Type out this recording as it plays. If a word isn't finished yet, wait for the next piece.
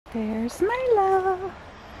There's Milo.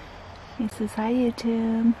 He says, hi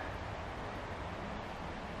YouTube.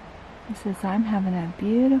 He says, I'm having a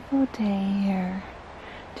beautiful day here.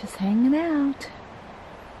 Just hanging out.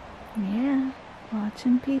 Yeah,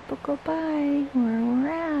 watching people go by where we're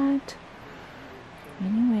at.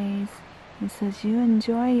 Anyways, he says, you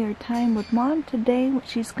enjoy your time with Mom today, what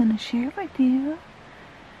she's going to share with you.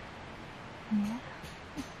 Yeah.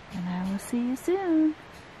 And I will see you soon.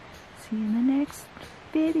 See you in the next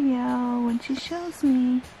video when she shows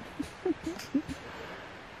me.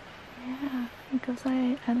 Yeah, he goes,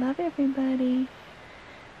 I love everybody.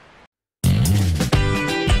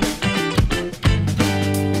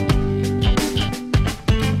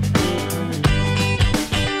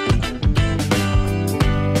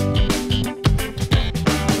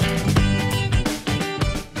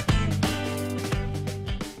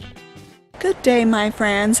 Good day, my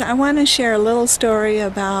friends. I want to share a little story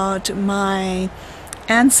about my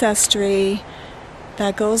ancestry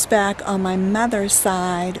that goes back on my mother's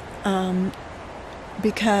side,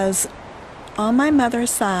 because on my mother's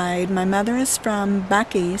side, my mother is from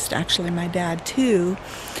back east, actually my dad too,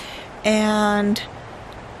 and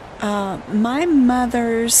my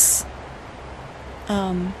mother's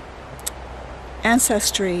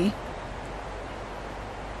ancestry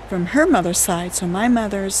from her mother's side, so my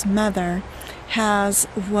mother's mother, has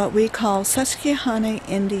what we call Susquehanna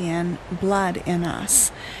Indian blood in us.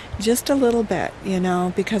 Just a little bit, you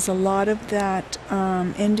know, because a lot of that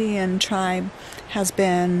Indian tribe has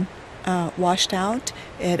been washed out.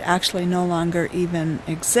 It actually no longer even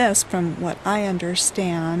exists from what I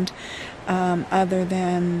understand, other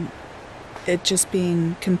than it just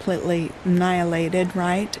being completely annihilated,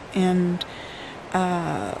 right? And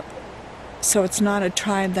so it's not a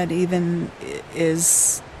tribe that even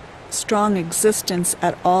is strong existence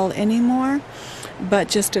at all anymore, but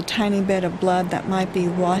just a tiny bit of blood that might be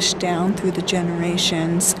washed down through the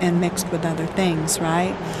generations and mixed with other things,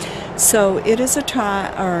 right? So it is a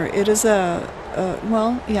tribe, or it is a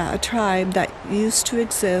tribe that used to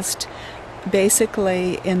exist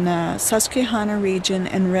basically in the Susquehanna region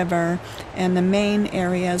and river, and the main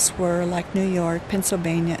areas were like New York,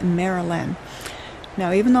 Pennsylvania, and Maryland.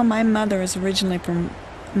 Now, even though my mother is originally from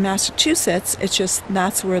Massachusetts, it's just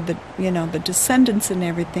that's where the the descendants and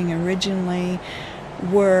everything originally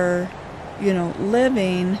were,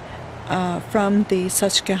 living from the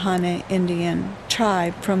Susquehanna Indian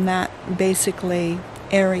tribe, from that basically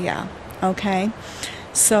area. Okay,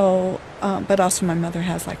 so but also my mother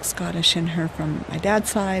has like Scottish in her from my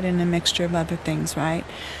dad's side and a mixture of other things, right?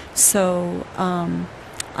 So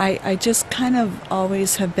I just kind of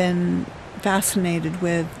always have been fascinated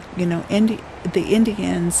with the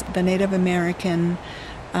Indians, the Native American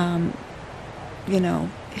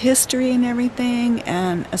history and everything,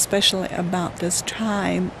 and especially about this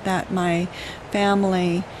tribe that my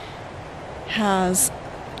family has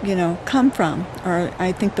come from, or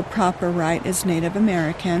I think the proper right is Native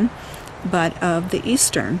American, but of the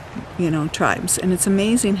eastern tribes. And it's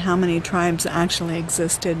amazing how many tribes actually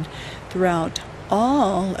existed throughout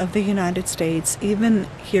all of the United States. Even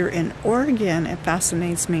here in Oregon, it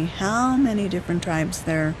fascinates me how many different tribes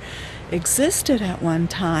there existed at one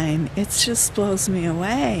time. It just blows me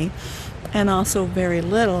away. And also very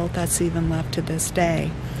little that's even left to this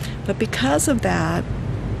day. But because of that,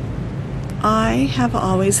 I have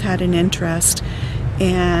always had an interest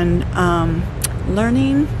in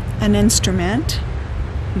learning an instrument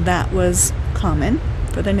that was common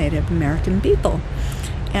for the Native American people.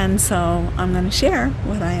 And so I'm going to share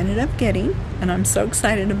what I ended up getting, and I'm so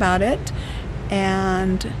excited about it.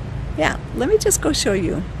 And yeah, let me just go show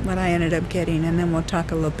you what I ended up getting, and then we'll talk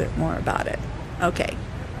a little bit more about it. Okay.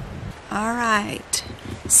 All right.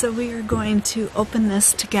 So we are going to open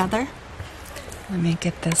this together. Let me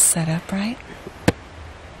get this set up right.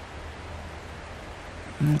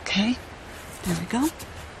 Okay. There we go.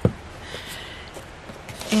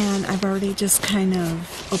 And I've already just kind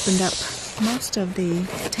of opened up most of the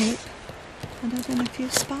tape, other than a few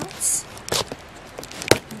spots.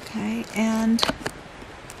 Okay, and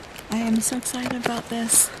I am so excited about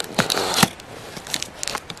this.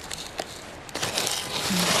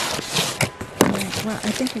 Alright, well,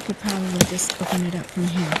 I think I could probably just open it up from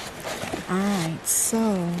here. Alright,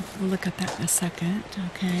 so we'll look at that in a second.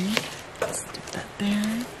 Okay, let's do that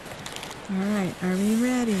there. Alright, are we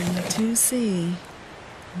ready to see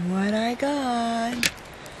what I got?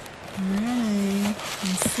 Alright,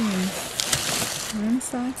 let's see. I'm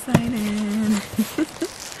so excited.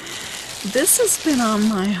 This has been on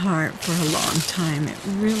my heart for a long time. It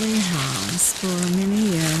really has, for many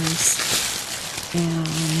years.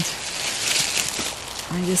 And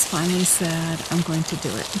I just finally said I'm going to do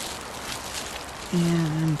it.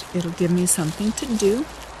 And it'll give me something to do.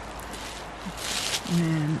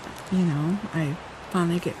 And, you know, I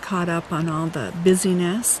finally get caught up on all the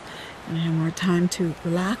busyness and I have more time to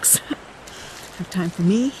relax, have time for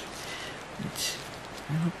me, which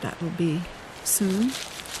I hope that will be soon.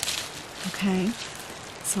 Okay,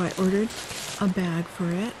 so I ordered a bag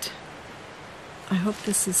for it. I hope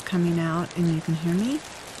this is coming out and you can hear me.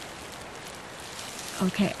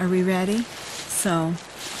 Okay, are we ready? So,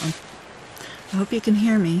 I hope you can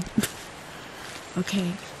hear me.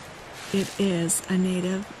 Okay, it is a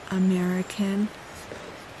Native American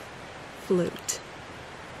flute.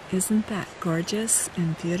 Isn't that gorgeous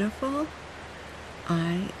and beautiful?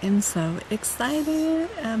 I am so excited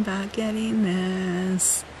about getting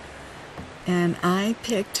this. And I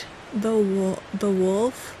picked the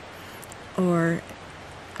wolf, or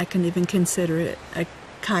I can even consider it a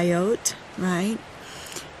coyote, right?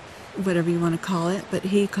 Whatever you want to call it, but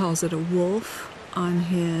he calls it a wolf on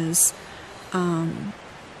his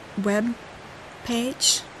web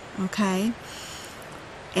page, okay?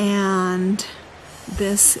 And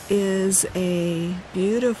this is a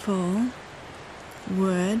beautiful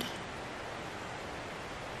wood,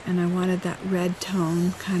 and I wanted that red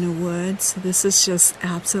tone kind of wood, so this is just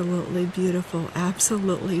absolutely beautiful,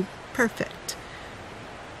 absolutely perfect.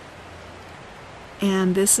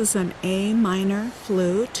 And this is an A minor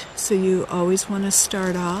flute, so you always want to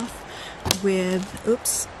start off with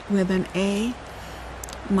an A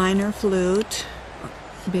minor flute,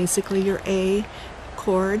 basically your A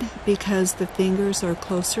chord, because the fingers are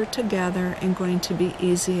closer together and going to be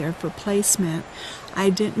easier for placement. I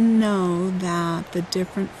didn't know that the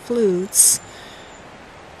different flutes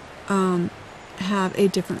have a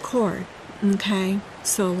different chord, okay?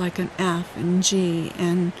 So like an F and G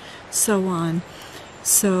and so on.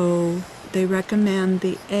 So they recommend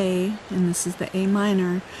the A, and this is the A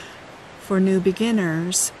minor, for new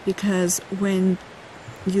beginners, because when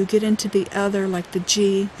you get into the other, like the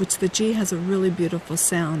G, which the G has a really beautiful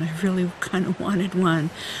sound. I really kind of wanted one,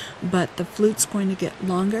 but the flute's going to get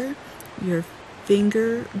longer. Your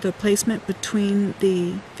finger, the placement between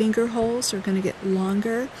the finger holes are going to get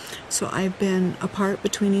longer. So I've been apart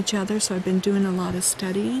between each other, so I've been doing a lot of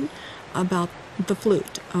studying about the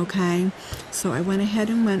flute, okay? So I went ahead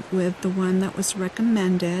and went with the one that was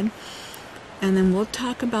recommended, and then we'll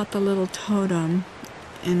talk about the little totem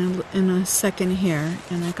in a second here.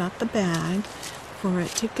 And I got the bag for it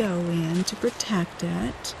to go in to protect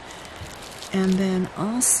it, and then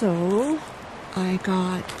also I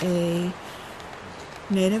got a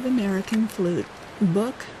Native American flute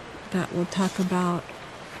book that will talk about,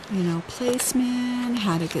 you know, placement,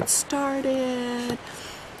 how to get started,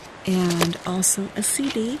 and also a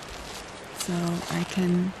CD, so I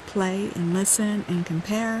can play and listen and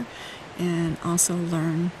compare and also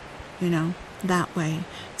learn, you know, that way.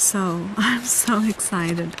 So I'm so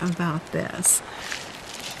excited about this.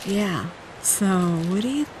 Yeah, so what do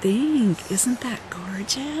you think? Isn't that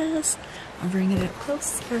gorgeous? I'll bring it up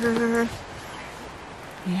closer.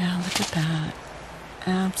 Yeah, look at that.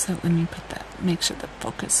 Absolutely. Let me put that, make sure the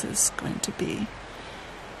focus is going to be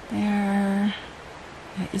there.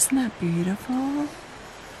 Yeah, isn't that beautiful?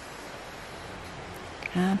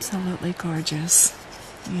 Absolutely gorgeous.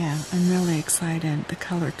 Yeah, I'm really excited. The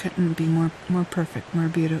color couldn't be more perfect, more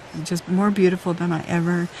beautiful, just more beautiful than I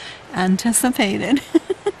ever anticipated.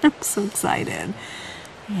 I'm so excited.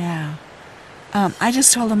 Yeah. I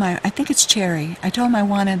just told him I think it's cherry. I told him I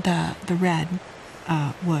wanted the red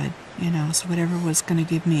wood, you know, so whatever was going to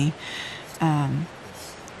give me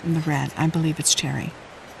the red, I believe it's cherry.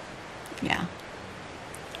 Yeah.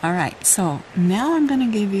 All right, so now I'm going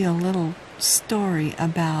to give you a little story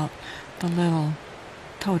about the little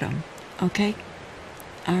totem, okay?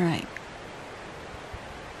 All right.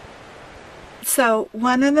 So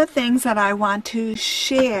one of the things that I want to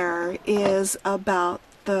share is about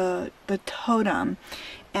the totem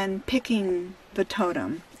and picking the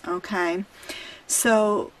totem, okay?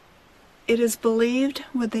 So it is believed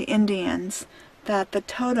with the Indians that the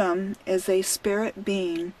totem is a spirit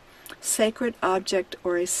being, sacred object,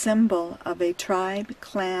 or a symbol of a tribe,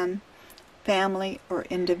 clan, family, or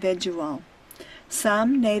individual.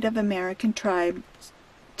 Some Native American tribe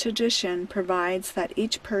tradition provides that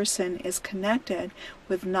each person is connected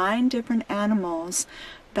with 9 different animals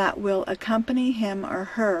that will accompany him or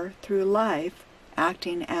her through life,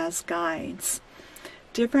 acting as guides.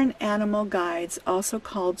 Different animal guides, also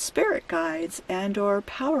called spirit guides and or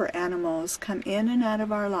power animals, come in and out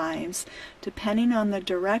of our lives depending on the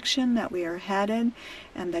direction that we are headed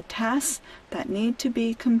and the tasks that need to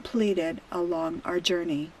be completed along our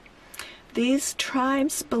journey. These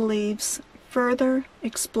tribes' beliefs further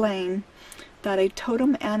explain that a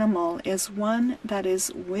totem animal is one that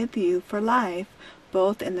is with you for life,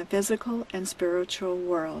 both in the physical and spiritual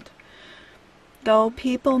world. Though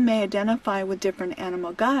people may identify with different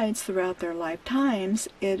animal guides throughout their lifetimes,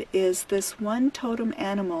 it is this one totem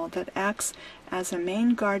animal that acts as a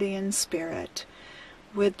main guardian spirit.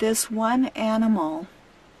 With this one animal,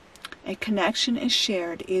 a connection is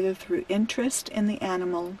shared either through interest in the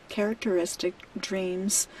animal, characteristic,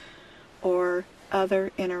 dreams, or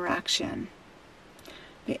other interaction.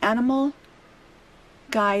 The animal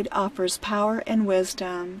guide offers power and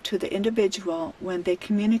wisdom to the individual when they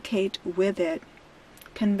communicate with it,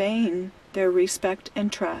 conveying their respect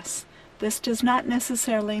and trust. This does not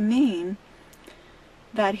necessarily mean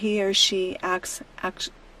that he or she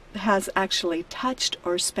has actually touched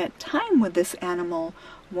or spent time with this animal,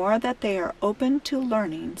 more that they are open to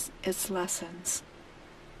learning its lessons.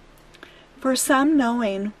 For some,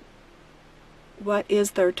 knowing what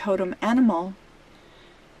is their totem animal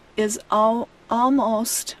is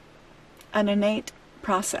almost an innate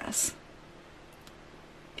process.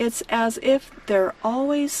 It's as if they're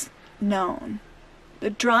always known. They're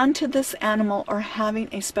drawn to this animal or having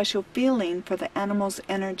a special feeling for the animal's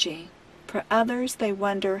energy. For others, they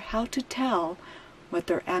wonder how to tell what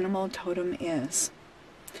their animal totem is.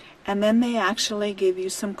 And then they actually give you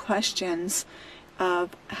some questions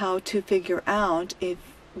of how to figure out if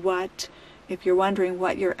you're wondering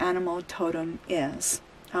what your animal totem is.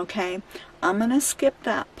 Okay, I'm going to skip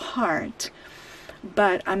that part,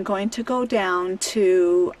 but I'm going to go down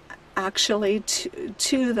to actually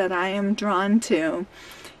two that I am drawn to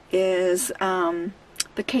is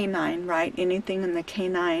the canine, right? Anything in the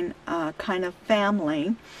canine kind of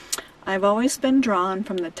family. I've always been drawn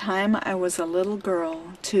from the time I was a little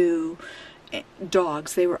girl to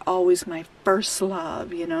dogs. They were always my first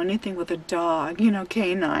love, you know, anything with a dog, you know,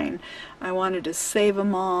 canine. I wanted to save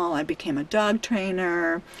them all. I became a dog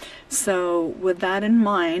trainer. So with that in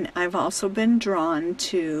mind, I've also been drawn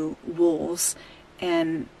to wolves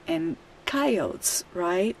and coyotes,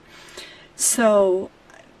 right? So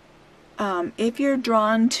if you're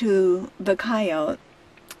drawn to the coyote,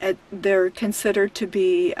 they're considered to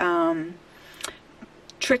be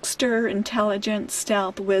trickster, intelligence,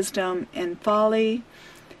 stealth, wisdom, and folly,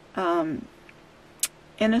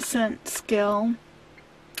 innocent, skill.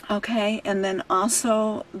 Okay, and then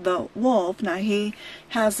also the wolf. Now he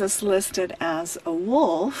has us listed as a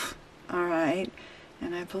wolf, all right,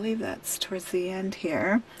 and I believe that's towards the end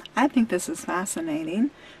here. I think this is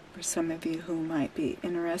fascinating for some of you who might be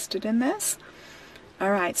interested in this.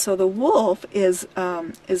 All right, so the wolf it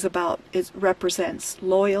represents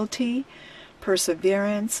loyalty,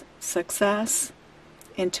 perseverance, success,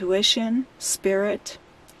 intuition, spirit,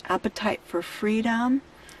 appetite for freedom,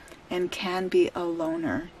 and can be a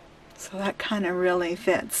loner. So that kind of really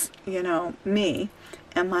fits, you know, me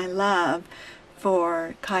and my love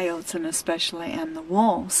for coyotes and especially and the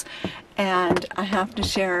wolves. And I have to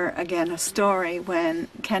share again a story when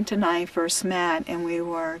Kent and I first met and we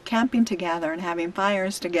were camping together and having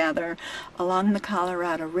fires together along the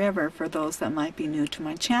Colorado River. For those that might be new to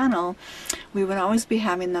my channel, we would always be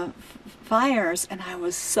having the fires, and I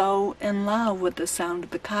was so in love with the sound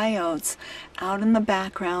of the coyotes out in the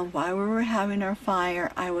background while we were having our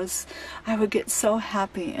fire. I would get so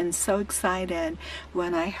happy and so excited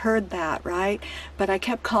when I heard that, right? But I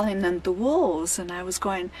kept calling them the wolves, and I was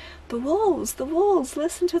going, the wolves,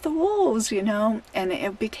 listen to the wolves, you know, and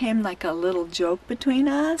it became like a little joke between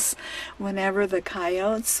us whenever the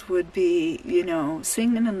coyotes would be, you know,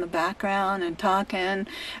 singing in the background and talking.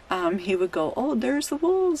 He would go, oh, there's the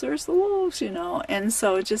wolves, you know, and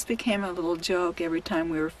so it just became a little joke every time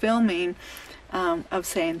we were filming. Of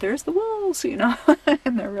saying there's the wolves, you know,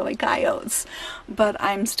 and they're really coyotes. But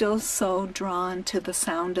I'm still so drawn to the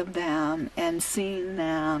sound of them and seeing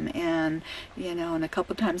them, and you know, and a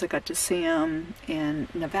couple times I got to see them in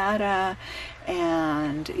Nevada,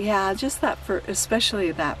 and yeah, just that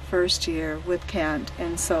especially that first year with Kent,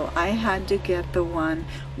 and so I had to get the one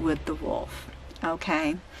with the wolf.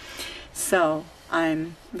 Okay, so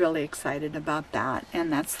I'm really excited about that,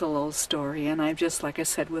 and that's the little story. And I've just, like I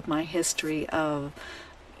said, with my history of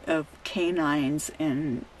canines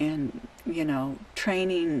and you know,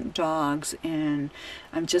 training dogs, and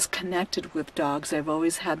I'm just connected with dogs. I've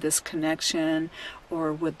always had this connection,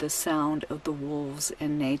 or with the sound of the wolves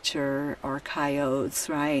in nature, or coyotes,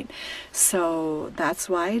 right? So that's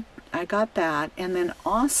why I got that. And then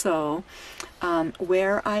also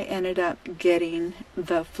where I ended up getting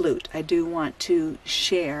the flute, I do want to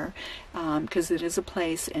share, because it is a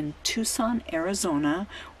place in Tucson, Arizona,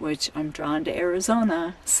 which I'm drawn to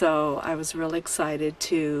Arizona, so I was really excited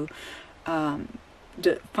to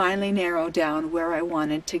finally narrow down where I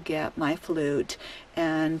wanted to get my flute.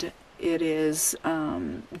 And it is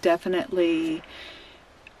definitely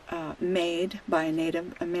made by a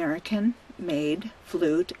Native American made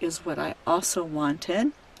flute is what I also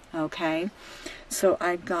wanted. Okay, so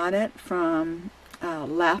I got it from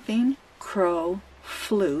Laughing Crow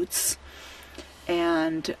Flutes,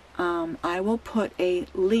 and I will put a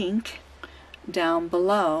link down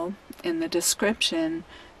below in the description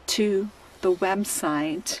to the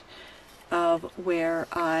website of where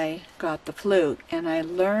I got the flute. And I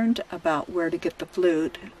learned about where to get the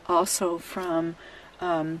flute also from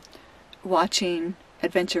watching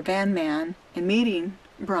Adventure Van Man and meeting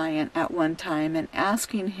Brian at one time and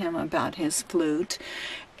asking him about his flute.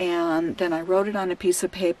 And then I wrote it on a piece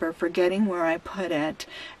of paper, forgetting where I put it.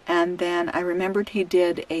 And then I remembered he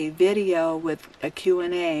did a video with a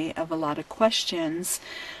Q&A of a lot of questions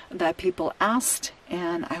that people asked.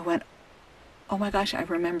 And I went, oh my gosh, I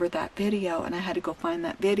remember that video. And I had to go find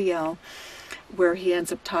that video where he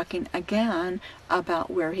ends up talking again about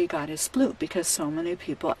where he got his flute, because so many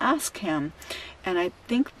people ask him. And I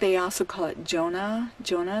think they also call it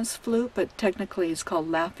Jonah's flute, but technically it's called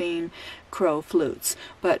Laughing Crow Flutes.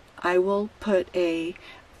 But I will put a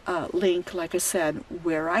link, like I said,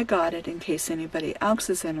 where I got it, in case anybody else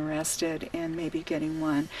is interested in maybe getting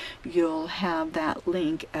one. You'll have that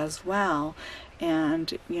link as well,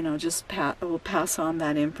 and you know, just we'll pass on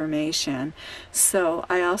that information. So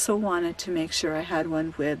I also wanted to make sure I had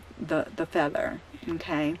one with the feather,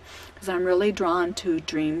 okay, because I'm really drawn to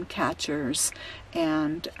dream catchers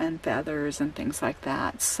and feathers and things like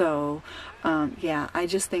that. So yeah, I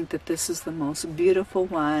just think that this is the most beautiful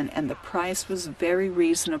one, and the price was very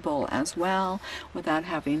reasonable as well, without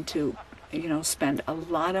having to, you know, spend a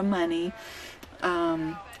lot of money,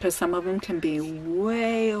 because some of them can be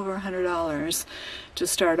way over $100 to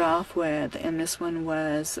start off with, and this one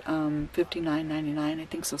was $59.99, I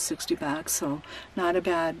think, so $60. So not a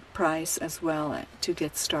bad price as well to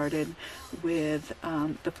get started with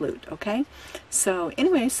the flute. Okay, so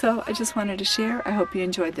anyway, so I just wanted to share. I hope you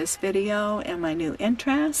enjoyed this video and my new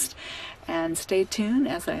interest, and stay tuned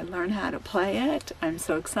as I learn how to play it. I'm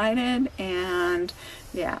so excited, and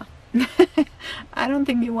yeah, I don't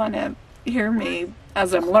think you want to hear me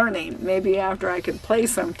as I'm learning. Maybe after I could play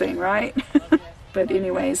something, right? But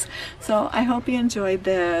anyways, so I hope you enjoyed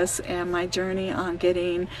this and my journey on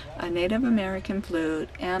getting a Native American flute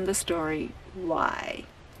and the story why.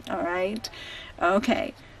 All right,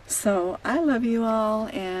 okay, so I love you all,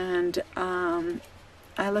 and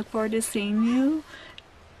I look forward to seeing you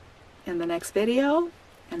in the next video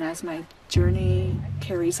and as my journey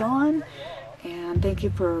carries on. And thank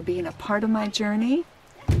you for being a part of my journey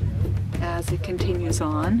as it continues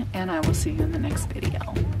on, and I will see you in the next video.